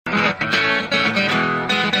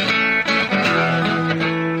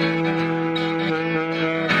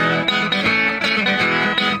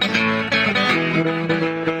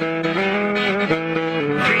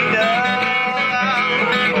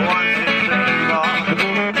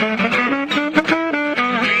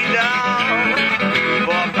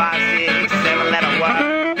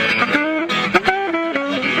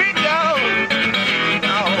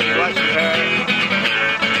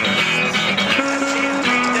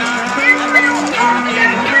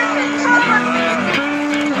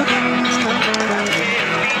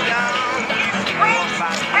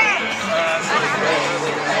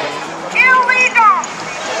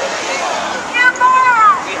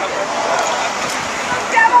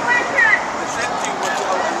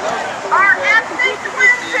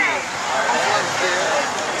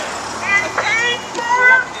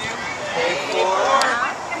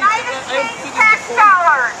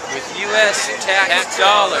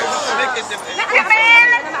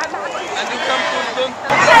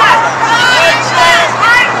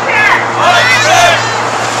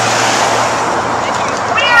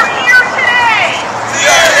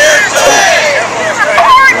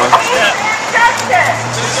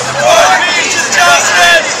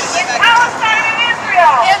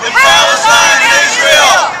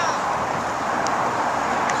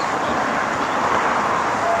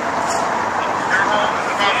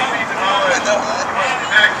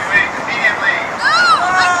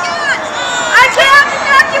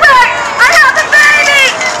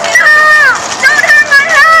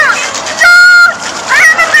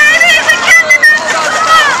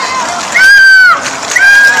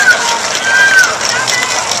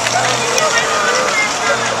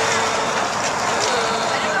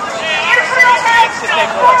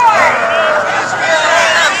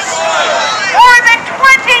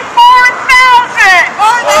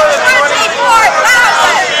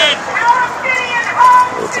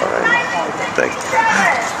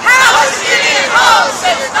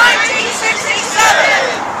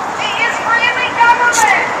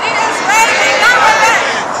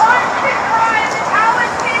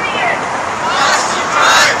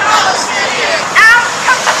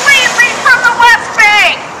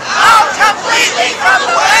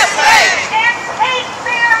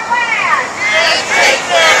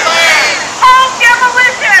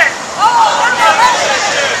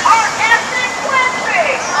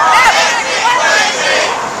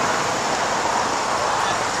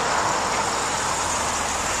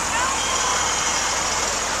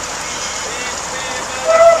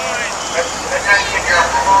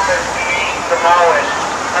Demolished.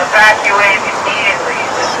 Evacuate immediately.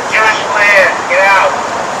 This is Jewish land. Get out.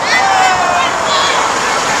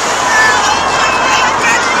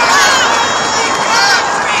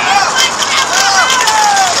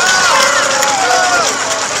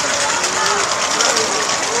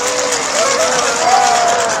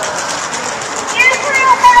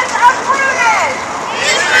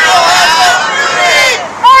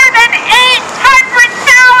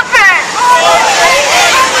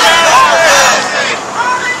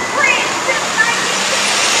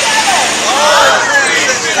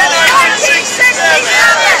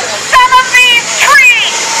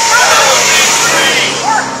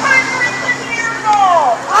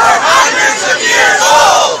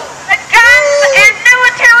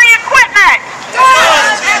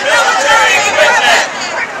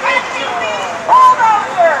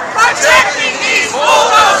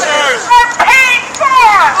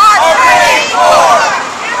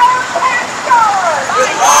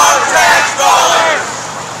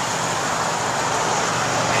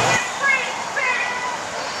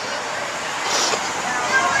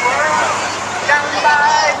 Down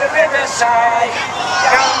by the riverside,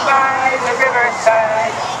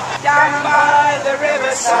 down by the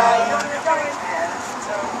riverside,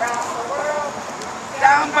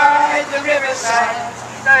 down by the riverside,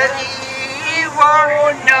 study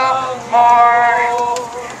war no more.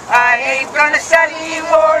 I ain't gonna study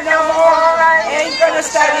war no more. I ain't gonna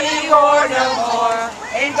study war no more.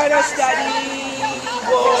 Ain't gonna study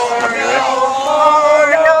war no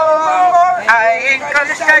more, no more. I ain't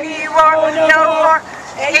gonna study war no more.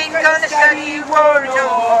 Ain't gonna study war no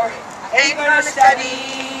more. Ain't gonna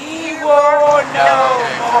study war no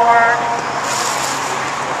more.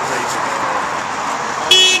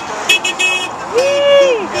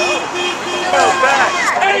 Go back!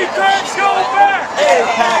 AIPAC, go back!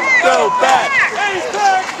 AIPAC, go back!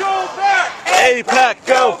 AIPAC, go back! AIPAC,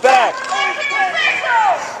 go back!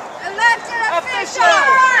 Elected officials!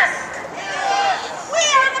 We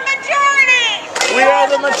are the majority! We are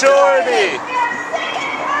the majority!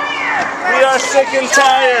 We are sick and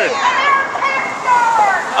tired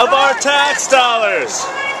of our tax dollars.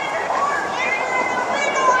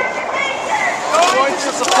 We're going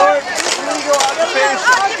to support illegal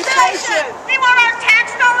occupation. We want our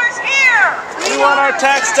tax dollars here. We want our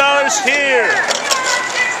tax dollars here.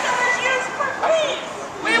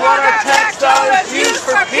 We want our tax dollars used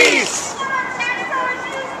for peace.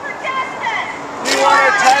 We want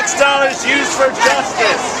our tax dollars used for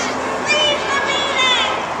justice.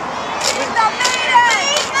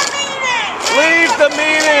 Leave the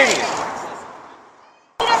meeting!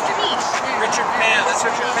 Richard Pan, that's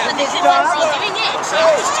Richard Pan. They didn't want her giving in. So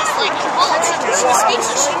it was just like, well, it's when she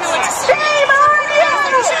speaks, she didn't know what to say. Shame on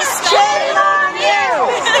you! Shame on you!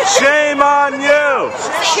 Shame on you!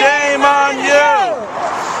 Shame on you!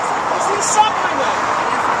 Is he suffering it?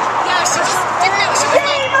 Yeah, she just didn't know. She was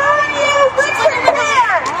like, Shame on you, Richard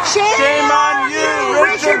Pan! Shame on you,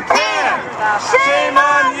 Richard Pan! Shame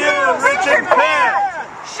on you, Richard Pan!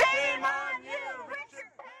 Shame on you, Richard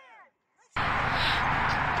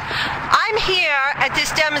I'm here at this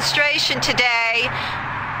demonstration today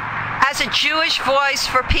as a Jewish voice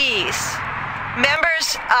for peace.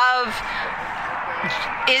 Members of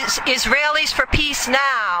Israelis for Peace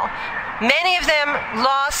Now, many of them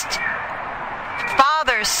lost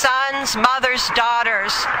fathers, sons, mothers,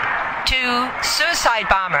 daughters to suicide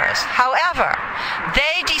bombers. However,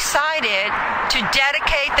 they decided to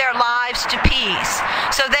dedicate their lives to peace.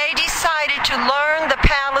 So they decided to learn the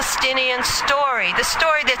Palestinian story, the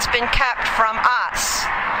story that's been kept from us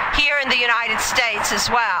here in the United States as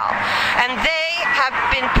well. And they have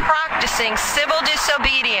been practicing civil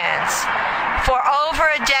disobedience for over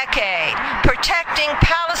a decade, protecting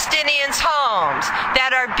Palestinians' homes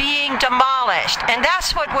that are being demolished. And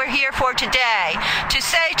that's what we're here for today, to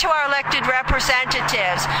say to our elected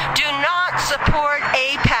representatives, do not support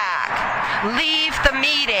AIPAC. Leave the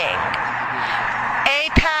meeting.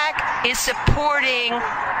 AIPAC is supporting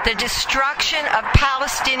the destruction of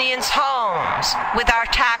Palestinians' homes with our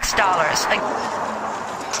tax dollars.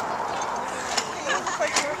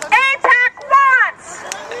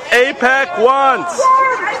 AIPAC wants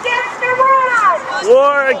war against Iran.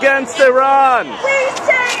 War against Iran. We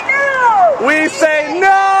say no. We say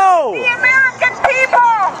no. The American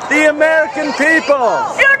people. The American people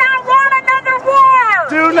Do not want another war.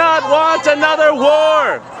 do not want another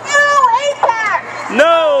war. No AIPAC.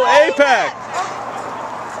 No AIPAC.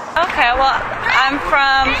 Okay, well, I'm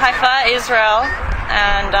from Haifa, Israel,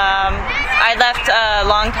 and I left a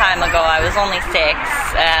long time ago. I was only 6,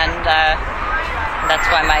 and that's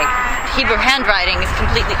why my Hebrew handwriting is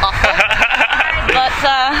completely awful. But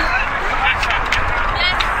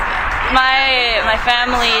my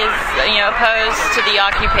family is, opposed to the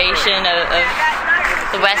occupation of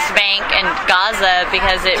the West Bank and Gaza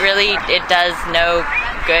because it does no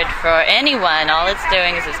good for anyone. All it's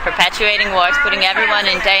doing is it's perpetuating war. It's putting everyone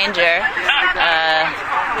in danger.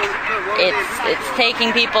 It's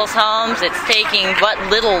taking people's homes. It's taking what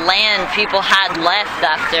little land people had left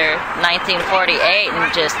after 1948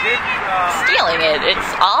 and just stealing it.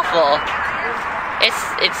 It's awful.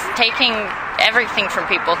 It's taking everything from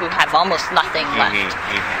people who have almost nothing left.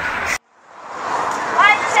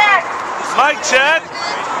 Mic check. Mic check.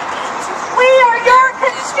 We are your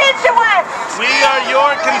constituents. We are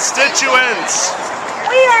your constituents.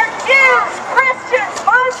 We are Jews, Christians,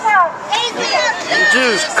 Muslims, atheists,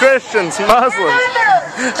 Jews, Christians, Muslims,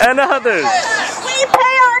 and others. We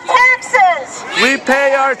pay our taxes. We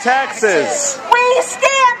pay our taxes. We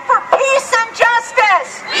stand for peace and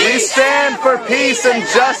justice. We stand for peace and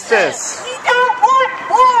justice. We don't want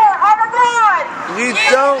war on Iran. We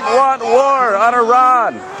don't want war on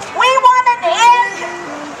Iran. We want an end.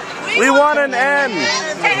 We want an end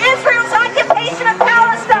To Israel's occupation of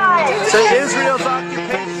Palestine. to Israel's occupation